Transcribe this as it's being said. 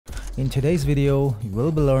In today's video, you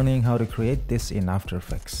will be learning how to create this in After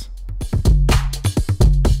Effects.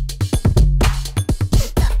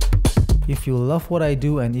 If you love what I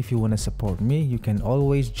do and if you want to support me, you can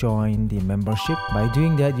always join the membership. By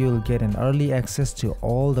doing that, you will get an early access to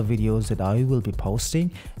all the videos that I will be posting.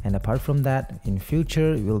 And apart from that, in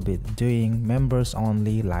future, we'll be doing members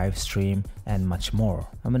only live stream and much more.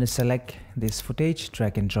 I'm going to select this footage,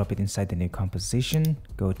 drag and drop it inside the new composition,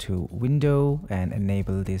 go to window and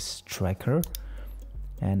enable this tracker.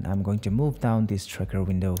 And I'm going to move down this tracker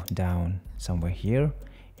window down somewhere here.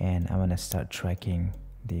 And I'm going to start tracking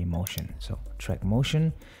the motion. So track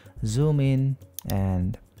motion, zoom in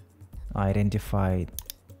and identify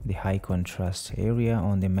the high contrast area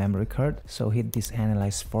on the memory card. So hit this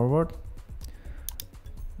analyze forward.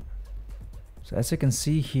 So as you can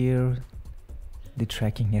see here, the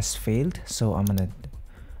tracking has failed. So I'm gonna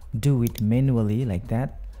do it manually like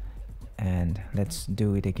that. And let's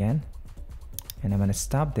do it again. And I'm gonna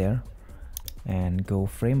stop there and go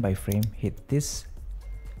frame by frame, hit this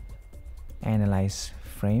analyze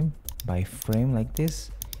frame by frame like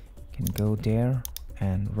this. You can go there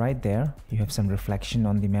and right there you have some reflection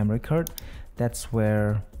on the memory card. That's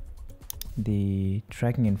where the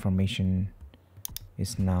tracking information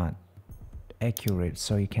is not accurate,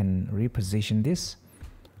 so you can reposition this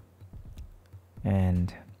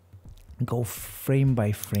and go frame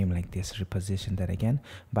by frame like this, reposition that again.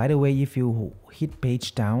 By the way, if you hit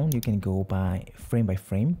page down, you can go by frame by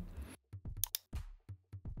frame.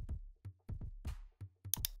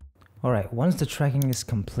 Alright, once the tracking is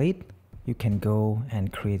complete, you can go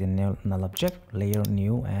and create a null object, layer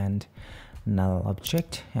new and null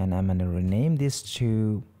object, and I'm going to rename this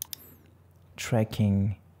to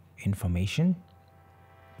tracking information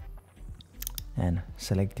and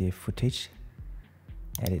select the footage,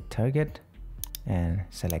 edit target and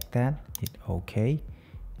select that, hit OK,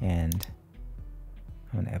 and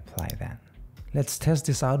I'm going to apply that. Let's test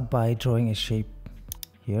this out by drawing a shape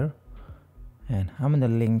here, and I'm going to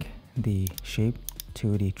link the shape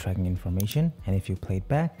to the tracking information, and if you play it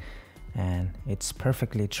back, and it's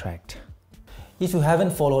perfectly tracked. If you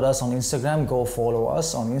haven't followed us on Instagram, go follow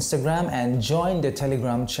us on Instagram and join the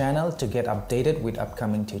Telegram channel to get updated with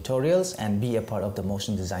upcoming tutorials and be a part of the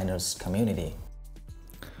motion designers community.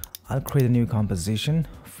 I'll create a new composition,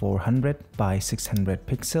 400 by 600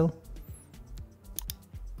 pixel.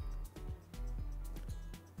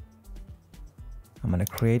 I'm gonna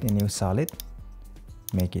create a new solid,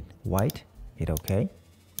 make it white, hit OK.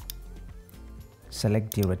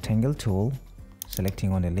 Select the rectangle tool,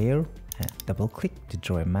 selecting on the layer and double click to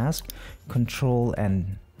draw a mask. Control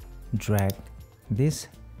and drag this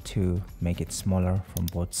to make it smaller from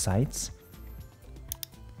both sides.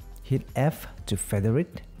 Hit F to feather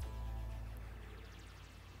it.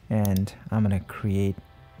 And I'm gonna create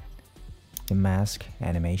the mask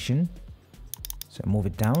animation. So move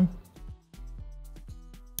it down.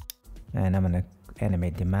 And I'm gonna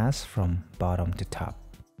animate the mask from bottom to top.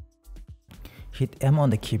 Hit M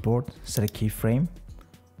on the keyboard, select keyframe,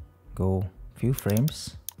 go few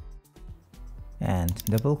frames and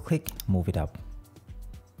double click, move it up.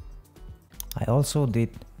 I also did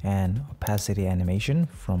an opacity animation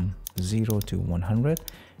from 0 to 100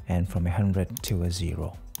 and from 100 to a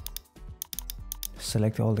 0.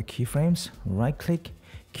 Select all the keyframes, right click,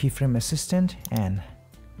 keyframe assistant and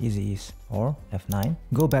easy ease or F9.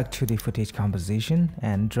 Go back to the footage composition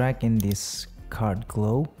and drag in this card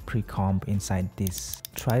glow pre-comp inside this.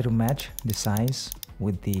 Try to match the size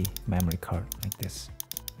with the memory card like this.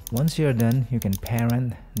 Once you're done, you can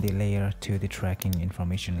parent the layer to the tracking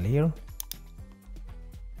information layer.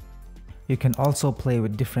 You can also play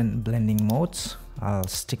with different blending modes. I'll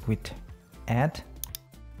stick with add.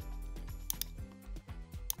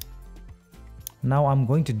 Now I'm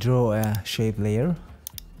going to draw a shape layer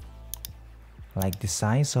like the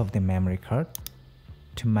size of the memory card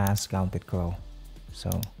to mask out that glow. So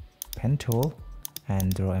pen tool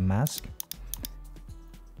and draw a mask,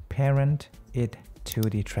 parent it to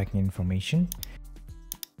the tracking information.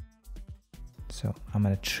 So I'm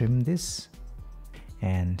gonna trim this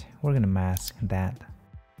and we're gonna mask that.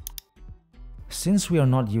 Since we are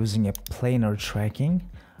not using a planar tracking,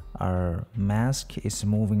 our mask is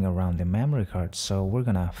moving around the memory card, so we're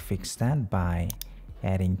gonna fix that by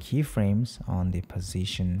adding keyframes on the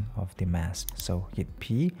position of the mask. So hit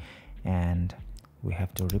P and we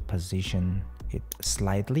have to reposition it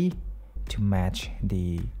slightly to match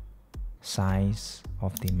the size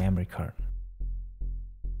of the memory card.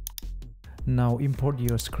 Now import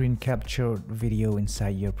your screen captured video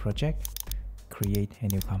inside your project. Create a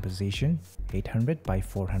new composition, 800 by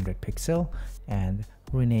 400 pixel, and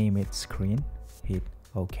rename it screen. Hit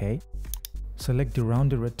OK. Select the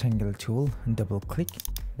rounded rectangle tool and double click.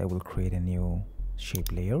 That will create a new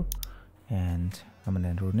shape layer, and I'm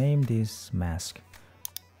gonna rename this mask.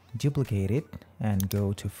 Duplicate it and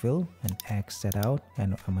go to fill and X that out,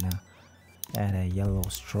 and I'm gonna add a yellow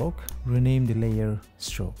stroke. Rename the layer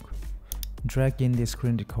stroke. Drag in the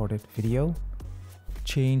screen recorded video.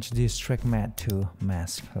 Change this track matte to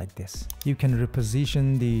mask like this. You can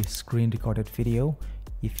reposition the screen recorded video.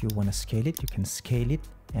 If you want to scale it, you can scale it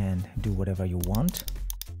and do whatever you want.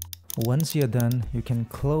 Once you're done, you can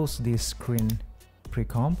close this screen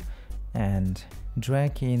pre-comp and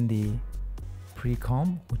drag in the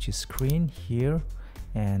pre-comp, which is screen here,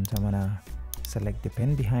 and I'm gonna select the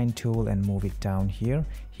pen behind tool and move it down here.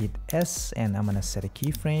 Hit S and I'm gonna set a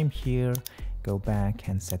keyframe here. Go back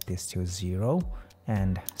and set this to 0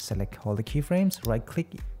 and select all the keyframes. Right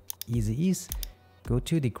click, easy ease. Go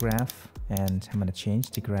to the graph and I'm gonna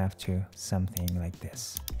change the graph to something like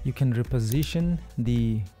this. You can reposition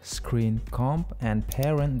the screen comp and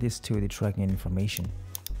parent this to the tracking information.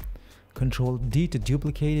 Control D to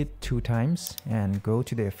duplicate it 2 times and go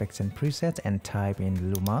to the effects and presets and type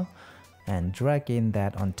in Luma and drag in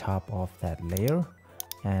that on top of that layer.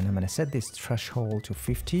 And I'm gonna set this threshold to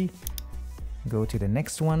 50. Go to the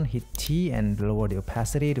next one, hit T and lower the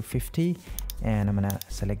opacity to 50. And I'm gonna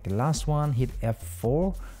select the last one, hit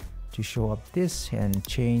F4 to show up this and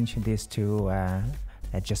change this to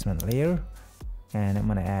adjustment layer. And I'm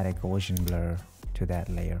gonna add a Gaussian blur to that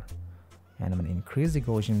layer. And I'm gonna increase the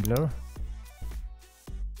Gaussian blur.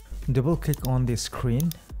 Double click on the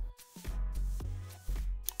screen.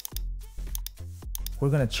 We're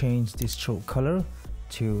gonna change the stroke color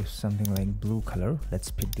to something like blue color.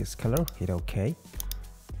 Let's pick this color, hit OK.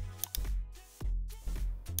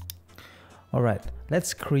 Alright,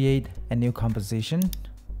 let's create a new composition,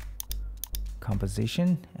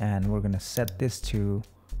 and we're gonna set this to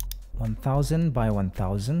 1000 by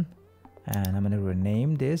 1000, and I'm gonna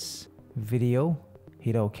rename this video,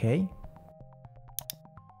 hit OK.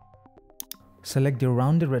 Select the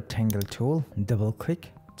rounded rectangle tool, double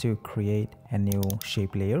click to create a new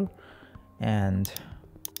shape layer, and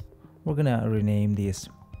we're gonna rename this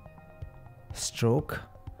stroke.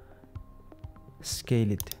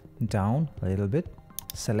 Scale it down a little bit.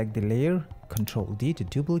 Select the layer, Control D to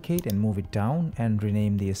duplicate and move it down, and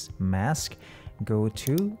rename this mask. Go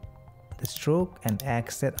to the stroke and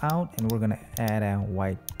X that out, and we're gonna add a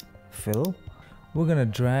white fill. We're gonna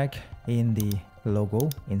drag in the logo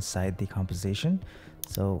inside the composition,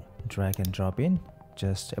 so drag and drop in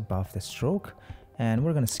just above the stroke, and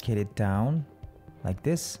we're gonna scale it down like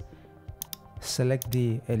this. Select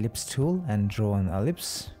the ellipse tool and draw an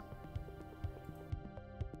ellipse.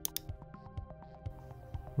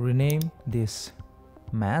 Rename this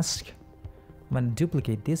mask. I'm gonna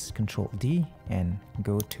duplicate this, Control D and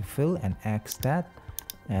go to fill and X that,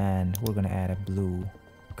 and we're gonna add a blue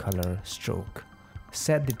color stroke.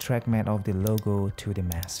 Set the track matte of the logo to the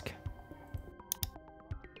mask.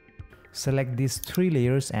 Select these 3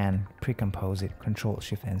 layers and pre-compose it, Control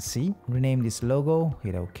Shift and C. Rename this logo,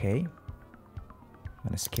 hit OK. I'm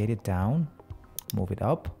gonna scale it down, move it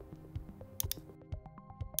up.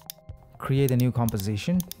 Create a new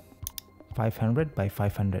composition, 500 by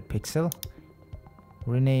 500 pixel.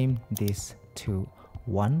 Rename this to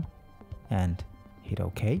 1 and hit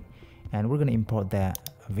OK. And we're gonna import the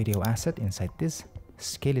video asset inside this.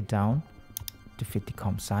 Scale it down to fit the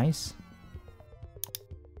comp size.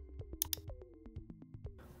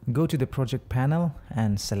 Go to the project panel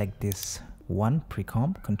and select this one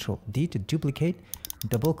pre-comp, Control D to duplicate,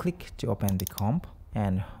 double click to open the comp,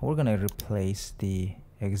 and we're gonna replace the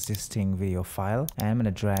existing video file, and I'm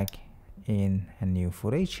gonna drag in a new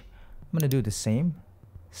footage. I'm gonna do the same,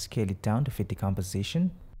 scale it down to fit the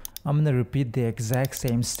composition. I'm gonna repeat the exact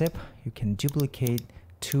same step. You can duplicate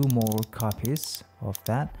 2 more copies of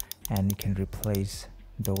that, and you can replace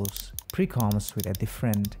those pre-comps with a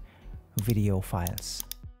different video files.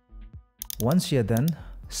 Once you're done,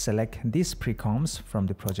 select these pre-comps from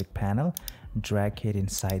the project panel, drag it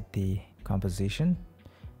inside the composition,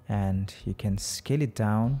 and you can scale it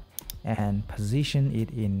down and position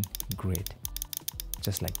it in grid,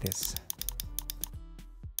 just like this.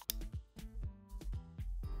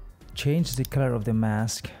 Change the color of the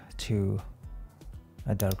mask to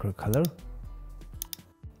a darker color.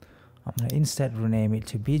 I'm gonna instead rename it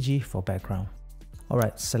to BG for background.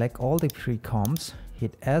 Alright, select all the pre-comps,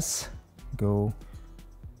 hit S, go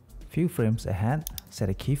few frames ahead, set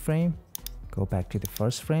a keyframe, go back to the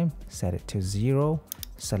first frame, set it to 0,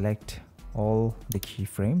 select all the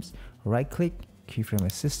keyframes, right click, keyframe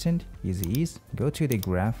assistant, easy ease, go to the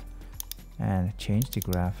graph and change the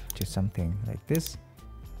graph to something like this,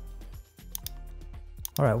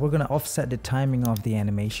 Alright, we're gonna offset the timing of the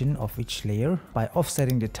animation of each layer by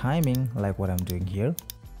offsetting the timing like what I'm doing here.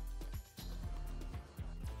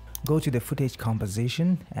 Go to the footage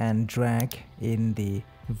composition and drag in the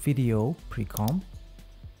video pre-comp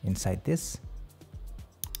inside this,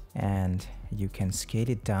 and you can scale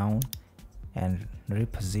it down and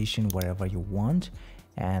reposition wherever you want,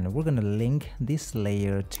 and we're gonna link this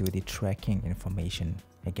layer to the tracking information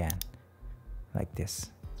again like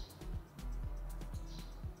this.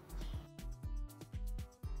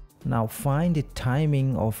 Now find the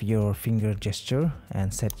timing of your finger gesture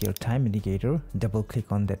and set your time indicator. Double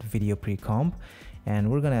click on that video pre-comp,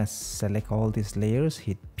 and we're gonna select all these layers,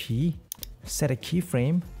 hit P, set a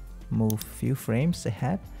keyframe, move few frames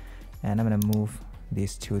ahead, and I'm gonna move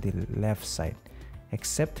this to the left side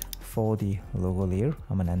except for the logo layer.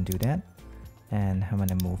 I'm gonna undo that, and I'm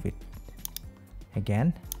gonna move it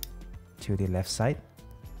again to the left side.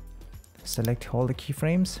 Select all the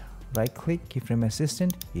keyframes, right click, keyframe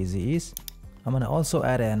assistant, easy ease. I'm gonna also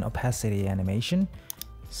add an opacity animation.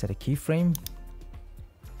 Set a keyframe,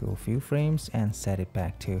 go a few frames and set it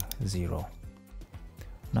back to 0.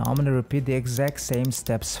 Now I'm gonna repeat the exact same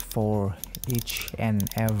steps for each and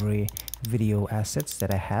every video assets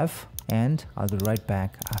that I have, and I'll be right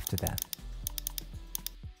back after that.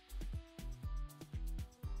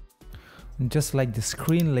 Just like the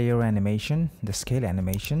screen layer animation, the scale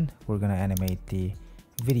animation, we're gonna animate the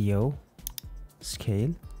video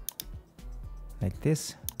scale like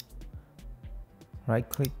this. Right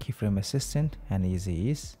click, keyframe assistant, and easy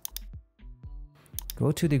ease.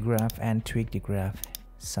 Go to the graph and tweak the graph,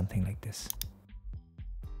 something like this.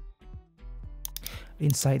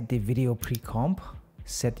 Inside the video pre-comp,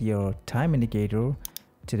 set your time indicator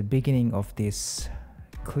to the beginning of this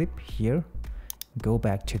clip here. Go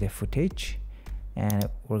back to the footage, and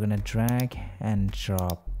we're gonna drag and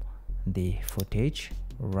drop the footage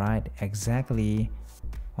right exactly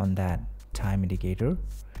on that time indicator,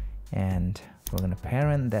 and we're gonna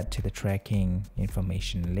parent that to the tracking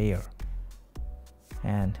information layer,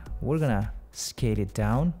 and we're gonna scale it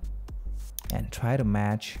down and try to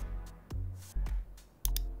match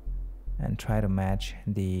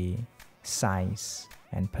the size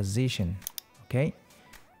and position. Okay,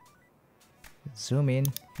 zoom in,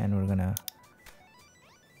 and we're gonna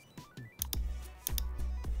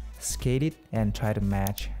scale it and try to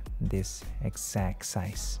match this exact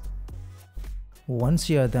size. Once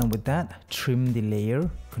you are done with that, trim the layer,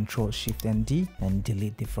 Ctrl Shift and D, and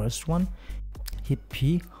delete the first one. Hit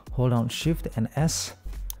P, hold down Shift and S,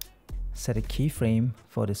 set a keyframe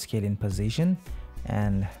for the scaling position,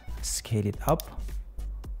 and scale it up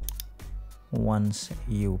once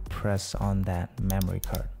you press on that memory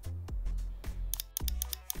card.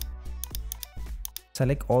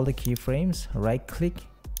 Select all the keyframes, right click,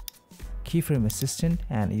 keyframe assistant,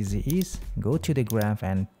 and easy ease. Go to the graph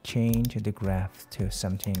and change the graph to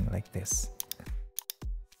something like this.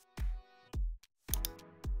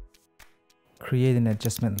 Create an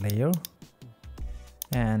adjustment layer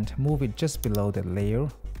and move it just below the layer.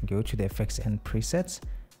 Go to the effects and presets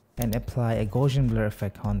and apply a Gaussian blur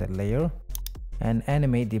effect on that layer, and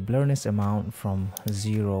animate the blurriness amount from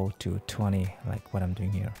 0 to 20 like what I'm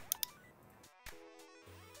doing here.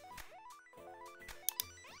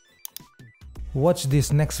 Watch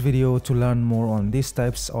this next video to learn more on these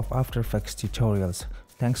types of After Effects tutorials.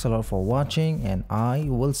 Thanks a lot for watching, and I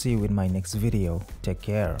will see you in my next video. Take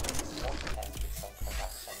care.